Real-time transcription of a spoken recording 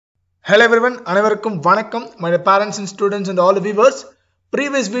Hello everyone, அனைவருக்கும் வணக்கம். My parents and students and all the viewers.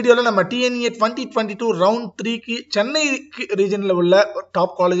 Previous video ல நம்ம TNEA2022 round 3 க்கு சென்னை regionல உள்ள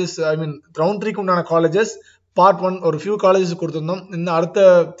top colleges, I mean round 3 க்கு உண்டான colleges part 1 ஒரு few colleges கொடுத்திருந்தோம். இந்த அடுத்த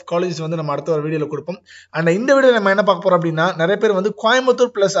colleges வந்து நம்ம அடுத்த ஒரு வீடியோல கொடுப்போம். And இந்த வீடியோல நம்ம என்ன பார்க்க போறோம் அப்படினா நிறைய பேர் வந்து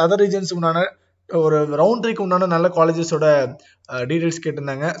கோயம்புத்தூர் plus other regions உண்டான ஒரு ரவுண்ட் 3 க்கு உண்டான நல்ல காலேजेसோட டீடைல்ஸ்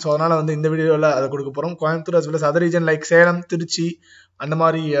கேட்டிருந்தாங்க. சோ அதனால வந்து இந்த வீடியோல அத கொடுக்க போறோம். Coimbatore as well as other region like Salem, Trichy அந்த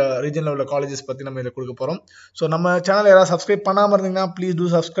மாதிரி ரீஜன்ல உள்ள காலேजेस பத்தி நம்ம இத கொடுக்க போறோம். சோ நம்ம சேனலை யாராவது சப்ஸ்கிரைப் பண்ணாம இருந்தீங்கன்னா please do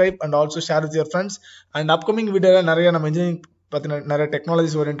subscribe and also share with your friends. And upcoming வீடியோல நிறைய நம்ம இன்ஜினியரிங் பத்தின நிறைய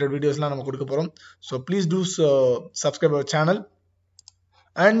டெக்னாலஜிஸ் ஓரியன்டட் வீடியோஸ்லாம் நம்ம கொடுக்க போறோம். So please do subscribe our channel.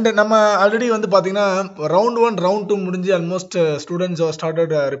 And நம்ம ஆல்ரெடி வந்து பாத்தீங்கன்னா round 1 round 2 முடிஞ்சு almost students have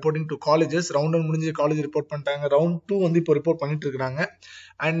started reporting to colleges. round 1 முடிஞ்சு காலேஜ் ரிப்போர்ட் பண்ணிட்டாங்க. round 2 வந்து இப்போ ரிப்போர்ட் பண்ணிட்டு இருக்காங்க.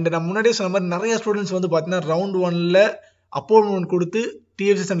 And நான் முன்னாடியே சொன்ன மாதிரி நிறைய ஸ்டூடண்ட்ஸ் வந்து பாத்தீங்கன்னா round 1ல அப்பாயின்மென்ட் கொடுத்து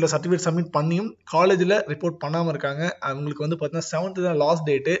TFC சென்டர்ல சர்டிபிகேட் சப்மிட் பண்ணியும் காலேஜ்ல ரிப்போர்ட் பண்ணாம இருக்காங்க. அவங்களுக்கு வந்து பாத்தீங்கன்னா 7th தான் லாஸ்ட்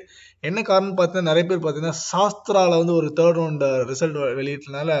டேட். என்ன காரணம் பார்த்தா நிறைய பேர் பாத்தீங்கன்னா சாஸ்திரால வந்து ஒரு தேர்ட் ரவுண்ட் ரிசல்ட்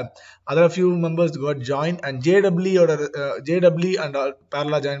வெளியிட்டனால அதர few members got joined and JW and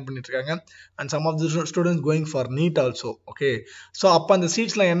parallel join பண்ணிட்டு இருக்காங்க. and some of the students going for NEET also. okay, so அப்ப அந்த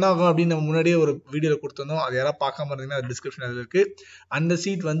சீட்ஸ்லாம் என்ன ஆகும் அப்படின்னு நம்ம முன்னாடியே ஒரு வீடியோல கொடுத்திருந்தோம். அது யாரா பார்க்காம இருந்தீங்கன்னா டிஸ்கிரிப்ஷன்ல இருக்கு. அந்த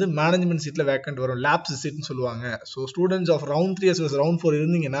சீட் வந்து மேனேஜ்மென்ட் சீட்ல வேக்கன்ட் வரும், லேப்ஸ் சீட்னு சொல்லுவாங்க. so students of round 3 as well as round 4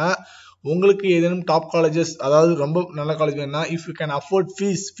 இருந்தீங்கன்னா உங்களுக்கு ஏதேனும் டாப் காலேजेस, அதாவது ரொம்ப நல்ல காலேஜ் வேணும்னா if you can afford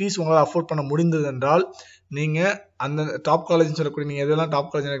fees உங்களால அஃபோர்ட் பண்ண முடிந்தது என்றால் நீங்க அந்த டாப் காலேஜ்னு சொல்லக்கூடிய நீங்க எதெல்லாம்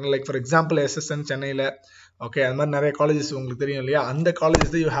top college like for example SSN சென்னையில, ஓகே, அந்த மாதிரி நிறைய காலேஜஸ் உங்களுக்கு தெரியும் இல்லையா, அந்த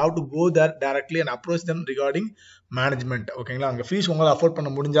colleges you have to go there directly and approach them regarding management. ஓகேங்களா, அங்க ஃபீஸ் உங்களால அஃபோர்ட்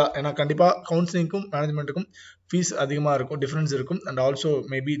பண்ண முடிஞ்சா, ஏன்னா கண்டிப்பா கவுன்சிலிங்க்கும் மேனேஜ்மெண்ட்டுக்கும் ஃபீஸ் அதிகமா இருக்கும், டிஃபரன்ஸ் இருக்கும், அண்ட் ஆல்சோ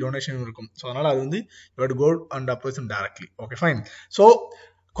மேபி டொனேஷன் இருக்கும். ஸோ அதனால அது வந்து you have to go and approach them directly. okay, fine. so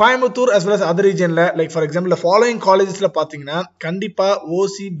Coimbatore as well as other regionல like for example the following collegesல பாத்தீங்கன்னா கண்டிப்பா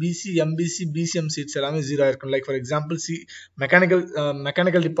OC, BC, MBC, BCM seats எல்லாமே 0 ஆயிருக்கும். like for example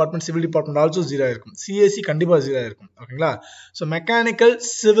mechanical department, civil department also 0 ஆயிருக்கும். CAC கண்டிப்பா 0 ஆயிருக்கும். ஓகேங்களா, so mechanical,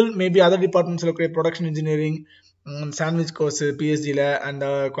 civil, maybe other டிபார்ட்மெண்ட்ஸ்ல இருக்கிற production engineering, sandwich course பிஎஸ்டில and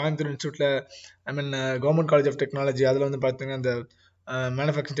Coimbatore இன்ஸ்டியூட்ல I mean government college of technology அதில் வந்து பார்த்தீங்கன்னா அந்த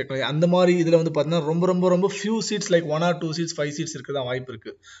மேனுஃபேக்சரிங் டெக்னாலஜி அந்த மாதிரி இதில் வந்து பார்த்தீங்கன்னா ரொம்ப ரொம்ப ரொம்ப few seeds like 1 or 2 seats 5 seats இருக்குதான் வாய்ப்பு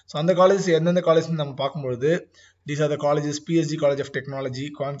இருக்கு. ஸோ அந்த காலேஜஸ் எந்தெந்த காலேஜ் நம்ம பார்க்கும்போது these are the colleges: PSG college of technology,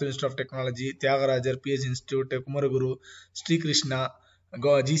 Coimbatore institute of technology, Thyagarajar, PSG institute, Kumaraguru, Srikrishna,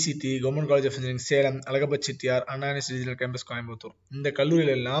 GCT, government college of engineering Salem, Alagappa Chettiar, Anna university regional campus Coimbatore. இந்த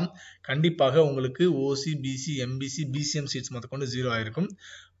கல்லூரிகள் எல்லாம் கண்டிப்பாக உங்களுக்கு OC, BC, MBC, BCM seeds மொத்தம் கொண்டு 0 ஆயிருக்கும்.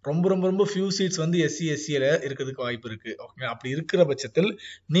 ரொம்ப ரொம்ப ரொம்ப ஃபியூ சீட்ஸ் வந்து SC, SCல இருக்கிறதுக்கு வாய்ப்பு இருக்கு. ஓகே, அப்படி இருக்கிற பட்சத்தில்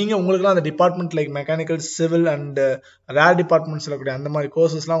நீங்க உங்களுக்குலாம் அந்த department like mechanical, civil and rare departments சொல்லக்கூடிய அந்த மாதிரி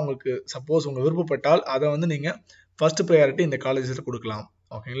கோர்சஸ்லாம் உங்களுக்கு சப்போஸ் உங்க விருப்பப்பட்டால் அதை வந்து நீங்க ஃபர்ஸ்ட் ப்ரையாரிட்டி இந்த காலேஜஸ்ல கொடுக்கலாம்.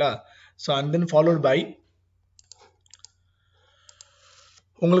 ஓகேங்களா, so and then followed by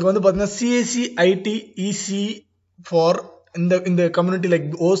உங்களுக்கு வந்து பார்த்தீங்கன்னா CAC, IT, EC ஃபார் இந்த community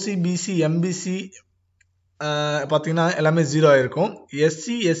like OC, BC, MBC பார்த்தீங்கன்னா எல்லாமே 0 ஆயிருக்கும். SC,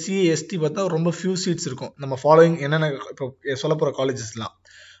 SCA, ST பார்த்தா ரொம்ப ஃபியூ சீட்ஸ் இருக்கும். நம்ம ஃபாலோயிங் என்னென்ன இப்போ சொல்ல போகிற காலேஜஸ்லாம்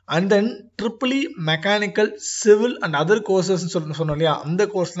and then triple mechanical, civil and other courses சொன்னோம் இல்லையா, அந்த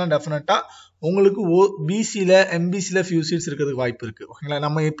கோர்ஸ்லாம் டெஃபினட்டாக உங்களுக்கு BCல, MBCல ஃபியூ சீட்ஸ் இருக்கிறதுக்கு வாய்ப்பு இருக்கு. ஓகேங்களா,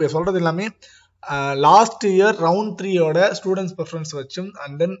 நம்ம இப்போ சொல்றது எல்லாமே last year round 3யோட students preference வச்சும்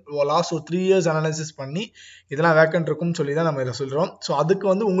அண்ட் தென் லாஸ்ட் ஒரு 3 years அனாலிசிஸ் பண்ணி இதெல்லாம் வேக்கன்ட் இருக்கும்னு சொல்லி தான் நம்ம இதை சொல்றோம். ஸோ அதுக்கு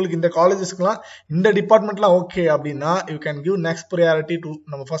வந்து உங்களுக்கு இந்த காலேஜஸ்க்குலாம் இந்த டிபார்ட்மெண்ட்லாம் ஓகே அப்படின்னா you can give next priority to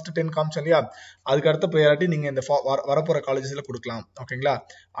நம்ம ஃபர்ஸ்ட் 10 காமிச்சோம் இல்லையா, அதுக்கு அடுத்த ப்ரையாரிட்டி நீங்க இந்த வரப்போற காலேஜஸ்ல கொடுக்கலாம். ஓகேங்களா,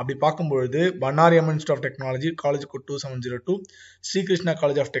 அப்படி பார்க்கும்பொழுது Bannari Amman institute of technology, college code 2702, Srikrishna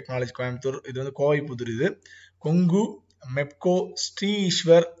college of technology Coimbatore, இது வந்து கோவை புதூர், இது Kongu, Mepco, Sri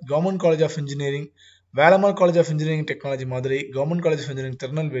Ishwar, government college of engineering, Velammal college of engineering technology Madurai, government college of engineering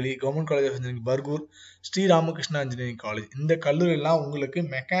Tirunelveli, government college of engineering Bargur, Sri Ramakrishna engineering college. இந்த கல்லூரி எல்லாம் உங்களுக்கு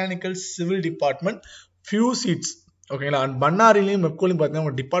mechanical, civil department few seeds. ஓகேங்களா, and பண்ணாரிலையும் மெப்கோலையும் பார்த்தீங்கன்னா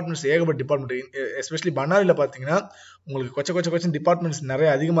உங்க டிபார்ட்மெண்ட்ஸ் ஏகப்பட்ட டிபார்ட்மெண்ட், எஸ்பெஷலி பண்ணாரியில் பார்த்தீங்கன்னா உங்களுக்கு கொச்ச டிபார்ட்மெண்ட்ஸ்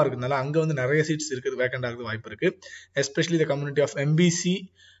நிறைய அதிகமாக இருக்கிறதுனால அங்கே வந்து நிறைய சீட்ஸ் இருக்குது, வேக்கண்ட் ஆகுது வாய்ப்பு இருக்கு. எஸ்பெஷலி த கம்யூனிட்டி ஆஃப்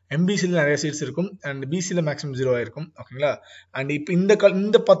MBCல நிறைய சீட்ஸ் இருக்கும் அண்ட் BCல மேக்ஸிமம் 0 ஆயிருக்கும். ஓகேங்களா, அண்ட் இப்போ இந்த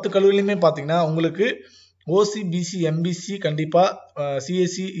 10 கல்லூரிலையுமே பார்த்தீங்கன்னா உங்களுக்கு OC, BC, MBC கண்டிப்பா,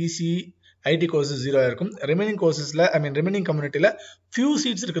 CAC, EC, IT கோர்சஸ் 0 ஆயிருக்கும். ரிமைனிங் கோர்சஸ்ல ரிமைனிங் கம்யூனிட்டியில ஃபியூ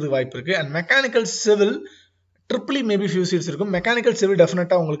சீட்ஸ் இருக்கிறதுக்கு வாய்ப்பு இருக்கு. And mechanical, civil, triple maybe few seeds இருக்கும். மெக்கானிக்கல், சிவில்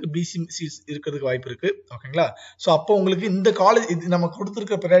டெஃபினட்டா உங்களுக்கு BC சீட்ஸ் இருக்கிறதுக்கு வாய்ப்பு இருக்கு. ஓகேங்களா, ஸோ அப்போ உங்களுக்கு இந்த காலேஜ் நம்ம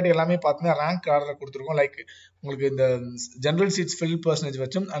கொடுத்துருக்க ப்ரையாரிட்டி எல்லாமே பார்த்தீங்கன்னா ரேங்க் ஆர்டர் கொடுத்துருக்கோம். லைக் உங்களுக்கு இந்த ஜெனரல் சீட்ஸ் ஃபில் பர்சன்டேஜ்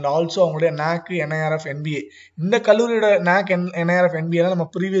வச்சும் அண்ட் ஆல்சோ அவங்களுடைய NAC NIRF NBA இந்த கல்லூரியோட NAC NIRF NBA நம்ம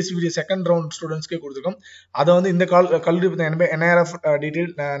ப்ரீவியஸ் வீடியோ செகண்ட் ரவுண்ட் ஸ்டூடெண்ட்ஸ்க்கே கொடுத்துருக்கோம். அதை வந்து இந்த கல்லூரி NIRF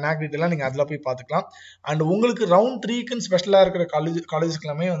டீடைல் NAC டீடைலாம் நீங்க அதில் போய் பார்த்துக்கலாம். அண்ட் உங்களுக்கு ரவுண்ட் 3க்குன்னு ஸ்பெஷலாக இருக்கிற காலேஜஸ்க்கு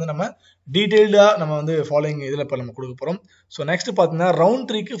எல்லாமே வந்து நம்ம டீடைல்டா நம்ம வந்து ஃபாலோயிங் இதில் இப்போ நம்ம கொடுக்க போகிறோம். ஸோ நெக்ஸ்ட் பார்த்தீங்கன்னா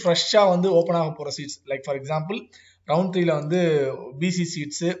ரவுண்ட் 3க்கு ஃப்ரெஷ்ஷாக வந்து ஓப்பன் ஆக போகிற seeds like for example round 3ல வந்து பிசி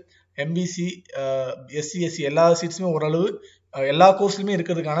சீட்ஸு எம்பிசி SC எல்லா சீட்ஸுமே ஓரளவு எல்லா கோர்ஸ்லையுமே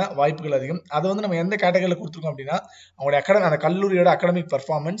இருக்கிறதுக்கான வாய்ப்புகள் அதிகம். அதை வந்து நம்ம எந்த கேட்டகரியில் கொடுத்துருக்கோம் அப்படின்னா அவங்களுடைய அந்த கல்லூரியோட academic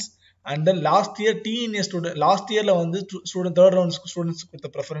performance and then last year TNEA student last இயர்ல வந்து தேர்ட் ரவுண்ட் ஸ்டூடெண்ட்ஸ்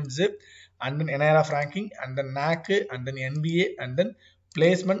கொடுத்த preference and then NIRF ranking and then NAC and then NBA and then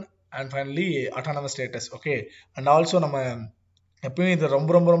placement and finally autonomous status. Okay, and also நம்ம எப்பயுமே இது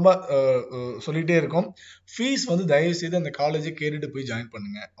ரொம்ப ரொம்ப ரொம்ப சொல்லிட்டே இருக்கும், ஃபீஸ் வந்து தயவு செய்து அந்த காலேஜை கேட்டுட்டு போய் ஜாயின்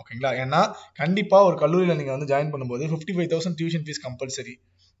பண்ணுங்க. ஓகேங்களா, ஏன்னா கண்டிப்பா ஒரு கல்லூரியில் நீங்க வந்து ஜாயின் பண்ணும்போது 55,000 டியூஷன் ஃபீஸ் கம்பல்சரி.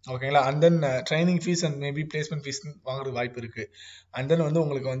 ஓகேங்களா, and then training fees and maybe placement fees வாங்குறதுக்கு வாய்ப்பு இருக்கு. அண்ட் தென் வந்து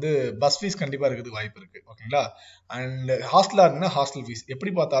உங்களுக்கு வந்து பஸ் ஃபீஸ் கண்டிப்பா இருக்கிறதுக்கு வாய்ப்பு இருக்கு. ஓகேங்களா, அண்ட் ஹாஸ்டலா இருக்குன்னா ஹாஸ்டல் ஃபீஸ்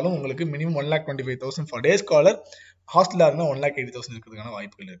எப்படி பார்த்தாலும் உங்களுக்கு மினிமம் 1,25,000 ஃபார் டே ஸ்காலர், ஹாஸ்டலா இருந்தா 1,80,000 இருக்கிறதுக்கான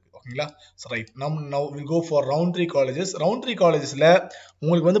வாய்ப்புகள் இருக்கு. ஓகேங்களா, so right now will go for round 3 colleges. Round 3 காலேஜஸ்ல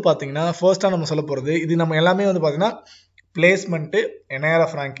உங்களுக்கு வந்து பாத்தீங்கன்னா ஃபர்ஸ்டா நம்ம சொல்ல போறது இது நம்ம எல்லாமே வந்து பாத்தீங்கன்னா பிளேஸ்மெண்ட்,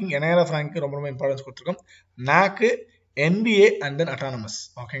 NIRF ரேங்கிங் ரொம்ப ரொம்ப இம்பார்ட்டன்ஸ் கொடுத்துருக்கோம், NAC NBA and then autonomous.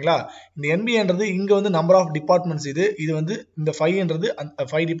 ஓகேங்களா, இந்த NBAன்றது இங்க வந்து நம்பர் ஆஃப் டிபார்ட்மெண்ட்ஸ், இது வந்து இந்த 5ன்றது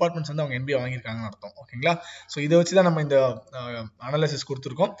 5 டிபார்ட்மெண்ட்ஸ் வந்து அவங்க NBA வாங்கியிருக்காங்கன்னு அர்த்தம். ஓகேங்களா, ஸோ இதை வச்சு தான் நம்ம இந்த அனாலிசிஸ்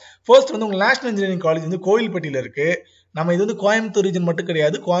கொடுத்துருக்கோம். ஃபர்ஸ்ட் வந்து உங்க நேஷனல் இன்ஜினியரிங் காலேஜ் வந்து கோயில்பட்டியில இருக்கு. நம்ம இது வந்து கோயம்புத்தூர் ரீஜன் மட்டும்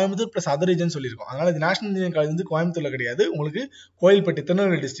கிடையாது, கோயம்புத்தூர் பிளஸ் அதர் ரீஜன் சொல்லியிருக்கோம். அதனால இது நேஷனல் இன்ஜினியரிங் காலேஜ் வந்து கோயம்புத்தூர்ல கிடையாது, உங்களுக்கு கோயில்பட்டி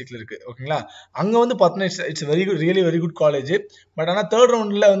திருநெல்வேலி டிஸ்ட்ரிக்ட்ல இருக்கு. ஓகேங்களா, அங்க வந்து பார்த்தீங்கன்னா it's very good, really very good college. But ஆனால் தேர்ட்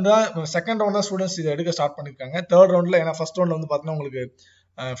ரவுண்ட்ல வந்து செகண்ட் ரவுண்ட் தான் ஸ்டூடெண்ட்ஸ் இதை எடுக்க ஸ்டார்ட் பண்ணிருக்காங்க. தேர்ட் ரவுண்ட்ல ஏன்னா ஃபர்ஸ்ட் ரவுண்ட்ல வந்து பார்த்தீங்கன்னா உங்களுக்கு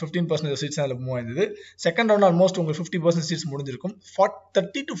 15% சீட்ஸ் அதில் மூவ் ஆயிருந்தது. செகண்ட் ரவுண்ட் ஆல்மோஸ்ட் உங்களுக்கு 50% சீட்ஸ் முடிஞ்சிருக்கும்.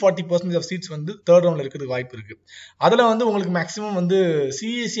 30 to 40% ஆஃப் சீட்ஸ் வந்து தேர்ட் ரவுண்ட்ல இருக்கிறதுக்கு வாய்ப்பு இருக்கு. அதுல வந்து உங்களுக்கு மேக்ஸிமம் வந்து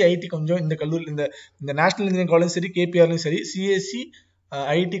CSE IT கொஞ்சம் இந்த கல்லூரி இந்த நேஷனல் இன்ஜினியரிங் காலேஜ் சரி KPRலையும் சரி CSE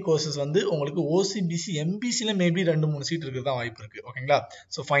IT கோர்சஸ் வந்து உங்களுக்கு OCBC MBCல மேபி 2-3 சீட் இருக்கிறதா வாய்ப்பு இருக்கு. ஓகேங்களா,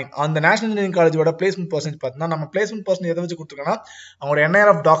 ஸோ ஃபைன். அந்த நேஷனல் இன்ஜினியரிங் காலேஜோட பிளேஸ்மெண்ட் பர்சன்டேஜ் பார்த்தீங்கன்னா நம்ம பிளேஸ்மெண்ட் பர்சன்டேஜ் எதை வச்சு கொடுத்துருக்கோம்னா அவங்களோட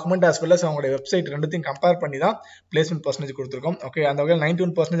NIRF document as well as அவங்களுடைய வெப்சைட் ரெண்டுத்தையும் கம்பேர் பண்ணி தான் பிளேஸ்மெண்ட் பர்சன்டேஜ் கொடுத்துருக்கோம். ஓகே, அந்த வகையில்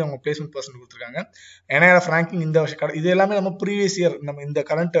 91% அவங்க பிளேஸ்மெண்ட் பர்சன்டேஜ் கொடுத்துருக்காங்க. NIRF ரேங்கிங் இந்த வருஷம் இது எல்லாமே நம்ம ப்ரீவியஸ் இயர் நம்ம இந்த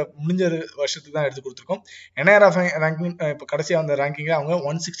கரண்ட் முடிஞ்ச வருஷத்துக்கு தான் எடுத்து கொடுத்துருக்கோம். NIRF ரேங்கிங் இப்போ கடைசியாக அந்த ரேங்கிங்ல அவங்க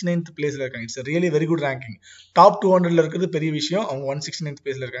 169th பிளேஸ்ல இருக்காங்க. It's really very good ranking. Top 200ல இருக்கிறது பெரிய விஷயம். அவங்க 169th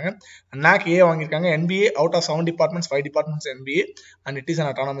பிளேஸ்ல இருக்காங்க. NAC A வாங்கியிருக்காங்க. NBA out of 7 departments 5 departments NBA and it is an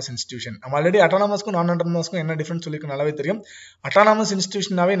autonomous institution. நம்ம ஆல்ரெடி அட்டானமஸ்க்கும் நான் அட்டானமஸ்க்கும் என்ன டிஃபரன்ஸ் சொல்லிருக்கோம் நல்லாவே தெரியும். அட்டானமஸ்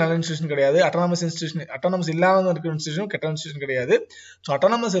இன்ஸ்டிடியூஷனாவே நல்ல இன்ஸ்டிடியூஷன் கிடையாது, அட்டானமஸ் இல்லாம இருக்கிற இன்ஸ்டிடியூஷன் கெட்ட இன்ஸ்டிடியூஷன் கிடையாது. ஸோ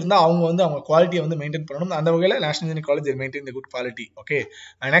அட்டானமஸ் இருந்தா அவங்க வந்து அவங்க குவாலிட்டியை வந்து மெயின்டைன் பண்ணணும். அந்த வகையில் national engineering college maintain the good quality. Okay,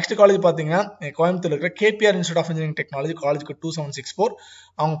 next college பாத்தீங்கன்னா கோயம்புத்தூர் இருக்கிற KPR institute of engineering technology காலேஜுக்கு 2764.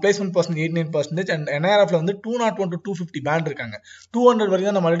 அவங்க பிளேஸ்மெண்ட் பர்சன்டேஜ் 89% அண்ட் NIRFல வந்து 201 to 250 பேண்ட் இருக்காங்க. 200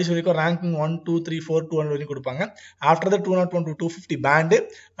 வரைக்கும் நம்ம ஆல்ரெடி சொல்லிருக்கோம். ரேங்கிங் 1 2 3 4 200 வரைக்கும் கொடுப்பாங்க. After that 201 to 250 pant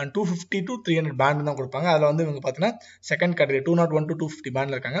and 250 to 300 pant தான் கொடுப்பாங்க. அதுல வந்து இவங்க பாத்தீங்கன்னா செகண்ட் கேட்டகரி 201 to 250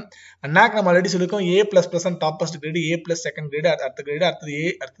 பேண்ட்ல இருக்காங்க. NAC நம்ம already சொல்லிருக்கோம் A++ and top first great, A+ second grade, அடுத்த கிரேட், அடுத்தது A,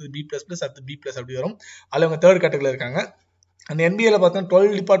 அடுத்தது B++, அடுத்து B+ அப்படி வரும். அதுல அவங்க தேர்ட் கேட்டகரியில இருக்காங்க. அந்த NBAல பார்த்தா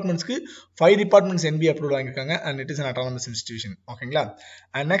 12 டிபார்ட்மெண்ட்ஸ்க்கு 5 டிபார்ட்மெண்ட்ஸ் NBA அப்ரூவ் வாங்கியிருக்காங்க and it is an autonomous institution. ஓகேங்களா,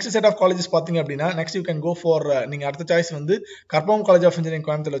 and next set of colleges பார்த்தீங்க அப்படின்னா next you can go for நீங்க அடுத்த சாய்ஸ் வந்து Karpagam college of engineering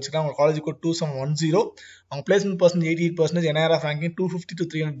Coimbatore வச்சுக்கலாம். அவங்க காலேஜ் கோட் 2710. அவங்க placement percentage 88%, NIRF ranking 250 to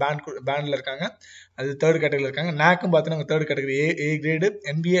 300 பேண்ட்ல இருக்காங்க. அது தேர்ட் கேட்டகரியில் இருக்காங்க. NACம் பார்த்தீங்கன்னா third category A grade.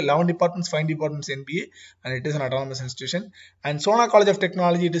 NBA 11 departments 5 departments NBA and it is an autonomous institution. And Sona College of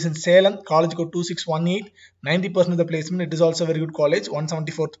Technology, it is in Salem, college code 2618, 90% of the placement. It is also a very good college.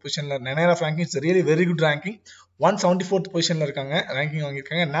 174th position. NIRF ranking is really very good ranking. 174th பொசிஷன்ல இருக்காங்க, ranking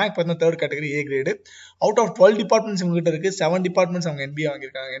வாங்கியிருக்காங்க. NAC பார்த்தா third category A grade. Out of 12 departments உங்ககிட்ட இருக்கு, 7 departments அவங்க NBA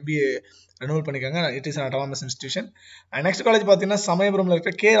வாங்கியிருக்காங்க, NBA ரெனோவல் பண்ணிருக்காங்க. It is an autonomous institution. And next college பார்த்தீங்கன்னா சமயபுரம்ல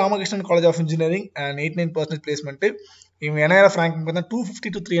இருக்க K Ramakrishnan college of engineering and 89% placement. இவங்க NIRF ரேங்கிங் பார்த்தா 250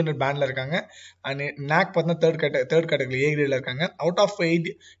 to 300 பேண்ட்ல இருக்காங்க. அண்ட் NAC பார்த்தா தேர்ட் கேட்டகரி A கிரேட்ல இருக்காங்க. Out of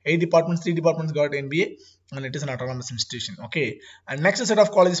 8 departments 3 departments God NBA and it is an autonomous institution. Okay, and next set of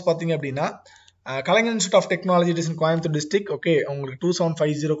colleges பார்த்தீங்க அப்படின்னா Kalangan Institute of Technology, it is in Coimbatore district. Okay, உங்களுக்கு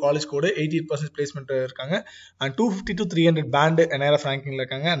 2750 college code, 88% placement இருக்காங்க, and 250 to 300 band NIRF ranking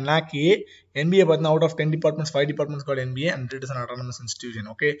இருக்காங்க. NAAC A, NBA பார்த்தீங்கன்னா out of 10 departments 5 departments got NBA and it is an autonomous institution.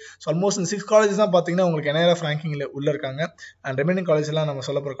 Okay, so almost in 6 colleges தான் பார்த்தீங்கன்னா உங்களுக்கு NIRF ranking உள்ள இருக்காங்க, and remaining colleges எல்லாம் நம்ம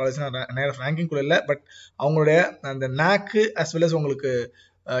சொல்ல போற colleges NIRF ranking குள்ள இல்ல, பட் அவங்களுடைய அந்த NAAC as well as உங்களுக்கு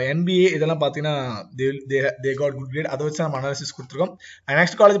NBA இதெல்லாம் பார்த்தீங்கன்னா they got good grade. அதை வச்சு நம்ம அனாலிசிஸ் கொடுத்துருக்கோம்.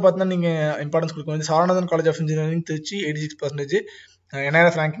 நெக்ஸ்ட் காலேஜ் பார்த்தீங்கன்னா நீங்கள் இம்பார்ட்டன்ஸ் கொடுக்க வேண்டிய Saranathan college of engineering Trichy 86%.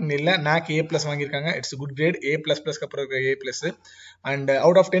 NIRF ranking இல்லை, NAAC A+ வாங்கியிருக்காங்க. It's good great. A++ அப்புறம் இருக்க A+. And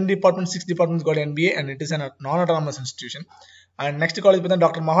out of 10 departments 6 departments got NBA and it is an non-autonomous institution. And next college பார்த்தா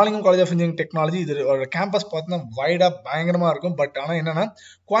doctor Mahalingam college of engineering technology. இது campus பார்த்தீங்கன்னா வைடாக பயங்கரமாக இருக்கும். But ஆனால் என்னன்னா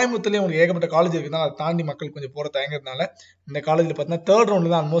கோயம்புத்தூர்லேயே உங்களுக்கு ஏகப்பட்ட காலேஜ் இருக்குதுன்னா அதை தாண்டி மக்கள் கொஞ்சம் போகிற தயங்கிறதுனால இந்த காலேஜில் பார்த்தீங்கன்னா 3rd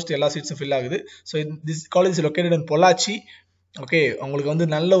round தான் ஆல்மோஸ்ட் எல்லா சீட்ஸும் ஃபில் ஆகுது. So this college is located in Pollachi. Okay, உங்களுக்கு வந்து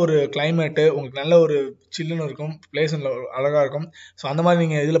நல்ல ஒரு கிளைமேட்டு, உங்களுக்கு நல்ல ஒரு சில்லுன்னு இருக்கும், பிளேஸ் அழகாக இருக்கும். ஸோ அந்த மாதிரி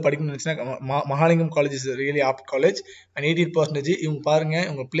நீங்கள் இதில் படிக்கணும்னு நினச்சினா Mahalingam college is really opt college. And 88%. இவங்க பாருங்கள்,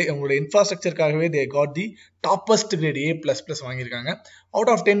 உங்களோட இன்ஃப்ராஸ்ட்ரக்சருக்காகவே they got the toppest great A++ வாங்கியிருக்காங்க.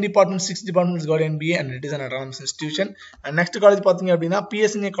 Out of 10 departments 6 departments got NBA and it is an autonomous institution. And next college பார்த்தீங்க அப்படின்னா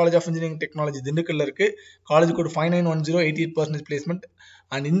PSNA college of engineering technology திண்டுக்கல்ல இருக்கு. College code 5910, 88% placement.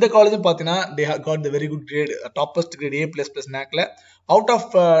 And இந்த காலேஜும் பார்த்தீங்கன்னா they have got the very good grade, toppest great A++ NAACல. Out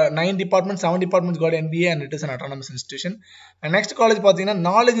of 9 departments 7 departments got NBA and it is an autonomous institution. And next college பார்த்தீங்கன்னா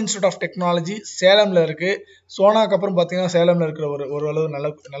knowledge institute of technology சேலம்ல இருக்கு. சோனாக்கு அப்புறம் பார்த்தீங்கன்னா சேலம்ல இருக்கிற ஒரு அளவு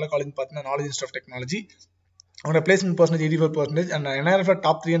நல்ல காலேஜ் பார்த்தீங்கன்னா நாலேஜ் இன்ஸ்டியூட் ஆஃப் டெக்னாலஜி. அவங்களோட placement percentage 84%. And NIRF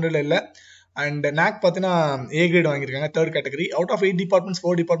top 300 இல்லை. அண்ட் NAAC பார்த்தீங்கன்னா A கிரேட் வாங்கியிருக்காங்க, 3rd category. Out of 8 departments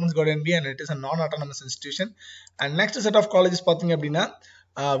 4 departments got NBA and it is a non-autonomous institution. And next set of colleges பார்த்தீங்க அப்படின்னா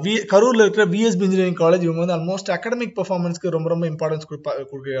கரூர்ல இருக்கிற VSB engineering college. இவங்க வந்து almost academic பெர்ஃபார்மன்ஸ்க்கு ரொம்ப இம்பார்ட்டன்ஸ்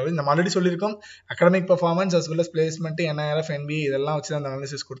கொடுக்குறாங்க. நம்ம ஆல்ரெடி சொல்லியிருக்கோம், academic performance as well as placement, NIRF NBA இதெல்லாம் வச்சு தான் அந்த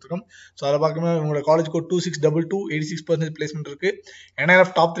அனாலிசிஸ் கொடுத்துருக்கோம். ஸோ அதை பார்க்கும்போது உங்களோட காலேஜ் கோட் 2622, 86% பிளேஸ்மெண்ட் இருக்கு.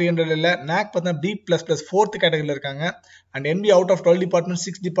 NIRF டாப் 300 இல்லை. NAAC பார்த்தீங்கன்னா B++ 4th கேட்டகரியில் இருக்காங்க. And NBA out of 12 departments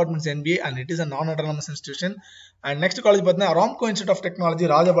 6 departments NBA and it is a non-autonomous institution. And next college பார்த்தீங்கன்னா ராம்கோ இன்ஸ்டியூட் ஆஃப்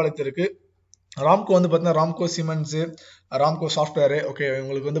டெக்னாலஜி ராஜபாளையத்தில் இருக்கு. ராம்கோ வந்து பார்த்தீங்கன்னா Ramco cements, Ramco software. Okay,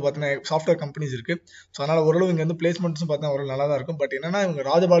 உங்களுக்கு வந்து பார்த்தீங்கன்னா சாஃப்ட்வேர் கம்பெனிஸ் இருக்கு. ஸோ அதனால ஓரளவு இங்கே வந்து பிளேஸ்மெண்ட்ஸும் பார்த்தீங்கன்னா ஓரளவு நல்லா தான் இருக்கும். பட் என்னன்னா இவங்க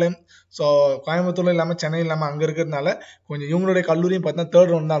ராஜபாளையம், ஸோ கோயம்புத்தூர்ல இல்லாமல் சென்னை இல்லாமல் அங்கே இருக்கிறதுனால கொஞ்சம் இவங்களுடைய கல்லூரியும் பார்த்தீங்கன்னா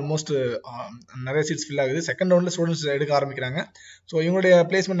 3rd round தான் ஆல்மோஸ்ட் நிறைய சீட்ஸ் ஃபில் ஆகுது. 2nd round ஸ்டூடெண்ட்ஸ் எடுக்க ஆரம்பிக்கிறாங்க. ஸோ இவங்களுடைய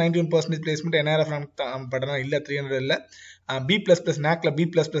பிளேஸ்மெண்ட் 91% பிளேஸ்மெண்ட். NIRF பட் ஆனால் இல்லை, 300 இல்லை. B++ NAACல B++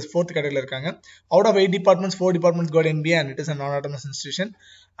 4th கேட்டகரியில் இருக்காங்க. Out of 8 departments 4 departments got NBA and it is a non-autonomous institution.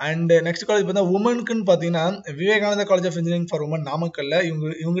 And next college பார்த்தா உமனுக்குன்னு பார்த்தீங்கன்னா Vivekananda college of engineering for woman நாமக்கல்ல.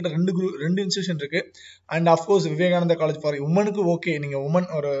 இவங்ககிட்ட 2 இன்ஸ்டியூஷன் இருக்கு. And of course Vivekananda college for உமனுக்கு ஓகே, நீங்கள்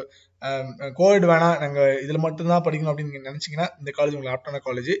உமன் ஒரு கோவிட் வேணாம், நாங்கள் இதில் மட்டும்தான் படிக்கணும் அப்படின்னு நீங்கள் நினச்சிங்கன்னா இந்த காலேஜ் உங்களுக்கு ஆப்டான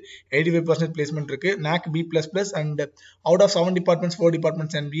காலேஜ். 85% பிளேஸ்மெண்ட் இருக்கு. NAAC B++ and out of 7 departments 4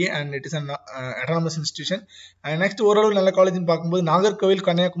 departments NBA and it is an autonomous institution. And next ஓரளவு நல்ல காலேஜ்னு பார்க்கும்போது நாகர்கோவில்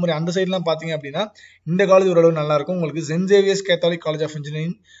கன்னியாகுமரி அந்த சைட்லாம் பார்த்தீங்க அப்படின்னா இந்த காலேஜ் ஓரளவு நல்லா இருக்கும். உங்களுக்கு send Xavier's Catholic college of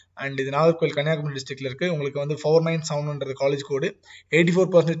engineering and இது நாகர்கோவில் கன்னியாகுமரி டிஸ்ட்ரிக்ட்ல இருக்கு. உங்களுக்கு வந்து 4971 காலேஜ் கோடு,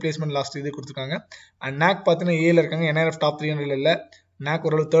 84% பிளேஸ்மெண்ட் லாஸ்ட் இது கொடுத்துருக்காங்க. அண்ட் NAAC பார்த்தீங்கன்னா ஏல இருக்காங்க. NIRF டாப் 300 இல்லை. NAAC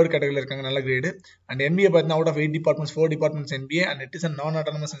ஓரளவு 3rd கேட்டகரியில் இருக்காங்க, நல்ல கிரேடு. அண்ட் NBA பார்த்தீங்கன்னா out of 8 departments 4 departments NBA and it is a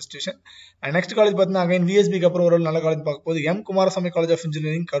non-autonomous institution. And next college பார்த்தீங்கன்னா அகைன் VSBக்கு அப்புறம் ஒரு நல்ல காலேஜ் பார்க்க போது M Kumaraswamy college of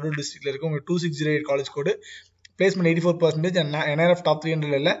engineering Karur டிஸ்ட்ரிக்ட்ல இருக்கு. உங்களுக்கு 2608 college code, placement 84%. And NIRF top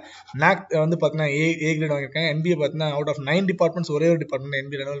 300 இல்லை. NAAC வந்து பார்த்தீங்கன்னா A கிரேட் வாங்கியிருக்காங்க. NBA பார்த்தீங்கன்னா அவுட் ஆஃப் 9 departments ஒரே ஒரு டிபார்ட்மெண்ட்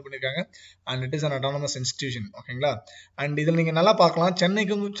NBA ரெனோவல் பண்ணியிருக்காங்க. And it is an autonomous institution. ஓகேங்களா? அண்ட் இதில் நீங்கள் நல்லா பார்க்கலாம்,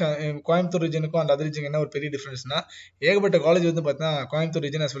 சென்னைக்கும் கோயம்புத்தூர் ரீஜனுக்கும் அந்த அதர் ரீஜன் என்ன ஒரு பெரிய டிஃபரன்ஸ்னா, ஏகப்பட்ட காலேஜ் வந்து பார்த்தீங்கன்னா Coimbatore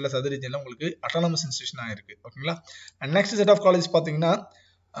region as well as other ரீஜனில் உங்களுக்கு அட்டானமஸ் இன்ஸ்டிடியூஷன் ஆயிருக்கு. ஓகேங்களா? And next set of college பார்த்தீங்கன்னா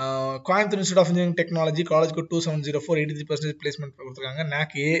Coimbatore institute of engineering technology college code 2704, 83% placement கொடுத்துருக்காங்க.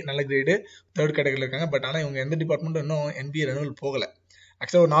 NAAC A நல்ல கிரேடு, 3rd கேட்டகரியில் இருக்காங்க. பட் ஆனால் இவங்க எந்த டிபார்ட்மெண்ட்டும் இன்னும் NBA ரெனோவல் போகலை.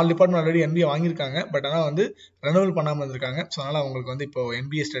 ஆக்சுவலாக ஒரு 4 டிபார்ட்மெண்ட் ஆல்ரெடி NBA வாங்கியிருக்காங்க. பட் ஆனால் வந்து ரெனோவல் பண்ணாமல் இருந்திருக்காங்க. ஸோ அதனால் அவங்களுக்கு வந்து இப்போ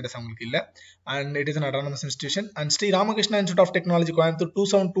NBA ஸ்டேட்டஸ் அவங்களுக்கு இல்லை. And it is an autonomous institution. And Sri Ramakrishna institute of technology Coimbatore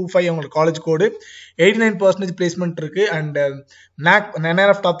 2725 அவங்களுக்கு காலேஜ் கோடு, 89% பிளேஸ்மெண்ட் இருக்கு. அண்ட் NAAC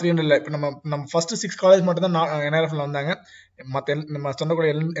NIRF டாப் 300 இல்லை. இப்போ நம்ம ஃபர்ஸ்ட் 6 காலேஜ் மட்டும் தான் NIRFல வந்தாங்க. மற்ற நம்ம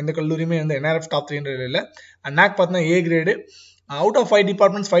சொன்னக்கூடிய எந்த கல்லூரியுமே வந்து NIRF டாப் 300 இல்லை. அண்ட் NAAC பார்த்தீங்கன்னா A grade, Out of 5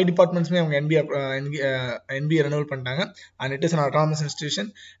 departments में அவங்க NBA renewal பண்ணிட்டாங்க and it is an autonomous institution.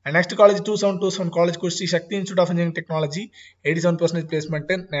 And next college 2727 college Shri Shakti Institute of Engineering Technology 87%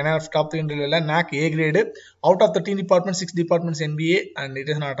 placement, NIRF top 300 NAAC A grade. Out of 13 departments 6 departments NBA and it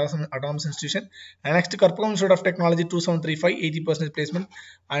is an autonomous institution. And next Karpagam Institute of Technology 2735 80% placement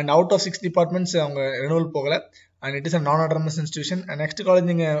and out of 6 departments அவங்க renewal போகல and it is a non-autonomous institution. And next college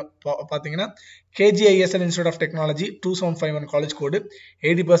நீங்க பாத்தீங்கன்னா KGISL Institute of Technology 2751 college code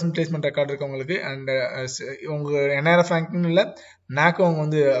 80% placement record இருக்கு உங்களுக்கு and உங்க NIRF ranking இல்ல NAAC அவங்க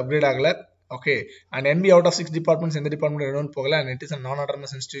வந்து upgrade ஆகல. Okay, and NBA out of 6 departments எந்த டிபார்ட்மெண்ட் ரெனோல் போகல and it is a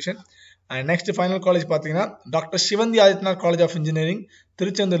non-autonomous institution. And next final college பாத்தீங்கன்னா doctor Sivanthi Adityanath college of engineering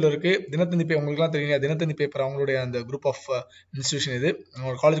திருச்செந்தூர்ல இருக்கு. தினத்தந்தி பேப்பர் உங்களுக்குலாம் தெரியும், தினத்தந்தி பேப்பர் அவங்களுடைய அந்த குரூப் ஆஃப் இன்ஸ்டிடியூஷன் இது.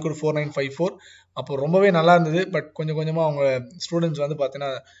 அவங்க காலேஜ் கோட் 4954. அப்போ ரொம்பவே நல்லா இருந்தது. பட் கொஞ்சம் கொஞ்சமா அவங்க ஸ்டூடெண்ட்ஸ் வந்து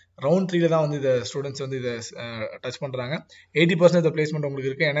பாத்தீங்கன்னா ரவுண்ட் 3ல தான் வந்து இந்த ஸ்டூடெண்ட்ஸ் வந்து இதை டச் பண்றாங்க. 80% பிளேஸ்மெண்ட் உங்களுக்கு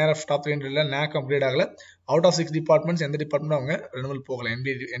இருக்கு. NIRF டாப் 300 NAAC அப்கிரேட் ஆகல. அவுட் ஆஃப் 6 டிபார்ட்மெண்ட்ஸ் எந்த டிபார்ட்மெண்ட் அவங்க ரெனுவல் போகல,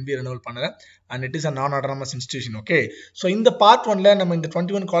 NBA ரெனுவல் பண்ணல and it is a non-autonomous institution. Okay, so இந்த பார்ட் 1ல நம்ம இந்த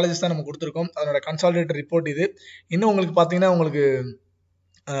 21 காலேஜஸ் தான் நம்ம கொடுத்துருக்கோம். அதோட கன்சாலிடேட்டட் ரிப்போர்ட் இது. இன்னும் உங்களுக்கு பாத்தீங்கன்னா உங்களுக்கு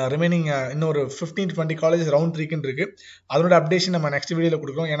ரிமைனிங் இன்னொரு 15 to 20 காலேஜஸ் ரவுண்ட் 3க்கு இருக்கு. அதோட அப்டேஷன் நம்ம நெக்ஸ்ட் வீடியோல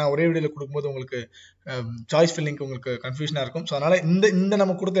கொடுக்குறோம். ஏன்னா ஒரே வீடியோல கொடுக்கும்போது உங்களுக்கு சாய்ஸ் ஃபில்லிங் உங்களுக்கு கன்ஃபியூஷனா இருக்கும். ஸோ அதனால இந்த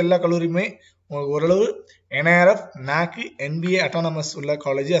நம்ம கொடுத்த எல்லா கல்லூரியுமே உங்களுக்கு ஓரளவு NIRF NAAC NBA அட்டானமஸ் உள்ள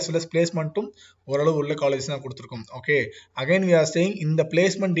காலேஜ் as well as பிளேஸ்மெண்ட்டும் ஓரளவு உள்ள காலேஜ் தான் கொடுத்துருக்கோம். Okay, again we are saying இந்த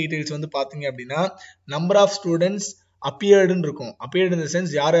பிளேஸ்மெண்ட் டீடைல்ஸ் வந்து பாத்தீங்க அப்படின்னா நம்பர் ஆஃப் ஸ்டூடெண்ட்ஸ் அப்பியர்டுன்னு இருக்கும். அப்பியர்டு இந்த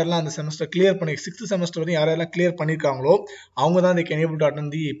சென்ஸ் யாரெல்லாம் அந்த செமஸ்டர் கிளியர் பண்ணி 6th செமஸ்டர் வரையும் யாரெல்லாம் கிளியர் பண்ணிருக்காங்களோ அவங்க தான் they can able to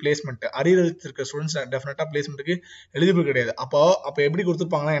attend the placement. Arrear இருக்க ஸ்டூடெண்ட்ஸ் டெஃபினட்டா பிளேஸ்மெண்ட்டுக்கு எலிஜிபிள் கிடையாது. அப்போ எப்படி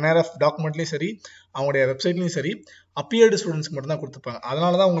கொடுத்துருப்பாங்கன்னா NIRF டாக்குமெண்ட்லயும் சரி அவங்களுடைய வெப்சைட்லயும் சரி அப்பியர்டு ஸ்டூடெண்ட்ஸ்க்கு மட்டும் தான் கொடுத்துருப்பாங்க.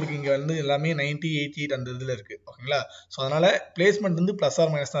 அதனாலதான் உங்களுக்கு இங்க வந்து எல்லாமே 90, 88 அந்த இதுல இருக்கு. ஓகேங்களா? ஸோ அதனால பிளேஸ்மெண்ட் வந்து பிளஸ்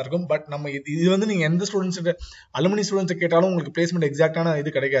ஆர் மைனஸ் தான் இருக்கும். பட் நம்ம இது வந்து நீங்க எந்த ஸ்டூடெண்ட்ஸ் அலுமினி ஸ்டூடெண்ட்ஸ் கேட்டாலும் உங்களுக்கு பிளேஸ்மெண்ட் எக்ஸாக்டான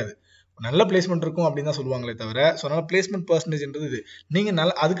இது கிடைக்காது. நல்ல பிளேஸ்மெண்ட் இருக்கும் அப்படின்னு தான் சொல்லுவாங்களே தவிர, ஸோ அதனால பிளேஸ்மெண்ட் பர்சன்டேஜ்ன்றது இது நீங்க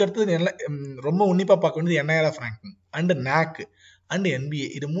நல்ல அதுக்கு அடுத்தது ரொம்ப உன்னிப்பா பார்க்க வேண்டியது NIRF ranking and NAAC and NBA.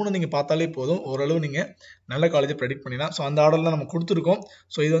 இது மூணு நீங்க பார்த்தாலே போதும், ஓரளவு நீங்க நல்ல காலேஜை ப்ரெடிக்ட் பண்ணிடலாம். ஸோ அந்த ஆர்டர்ல நம்ம கொடுத்துருக்கோம்.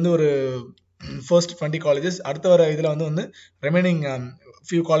 ஸோ இது வந்து ஒரு ஃபர்ஸ்ட் 20 காலேஜஸ். அடுத்த வர இதுல வந்து ரிமைனிங்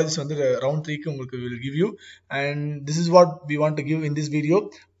few colleges வந்து round 3க்கு உங்களுக்கு will give you, and this is what we want to give in this video.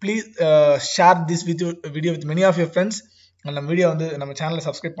 Please share this video with many of your friends. and நம்ம வீடியோ வந்து நம்ம சேனலை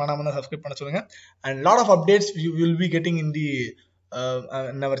சப்ஸ்கிரைப் பண்ணாமன்னா சப்ஸ்கிரைப் பண்ண சொல்லுங்க. and lot of updates you will be getting in the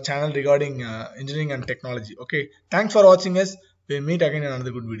in our channel regarding engineering and technology. Okay, thanks for watching us. We'll meet again in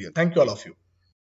another good video. Thank you all of you.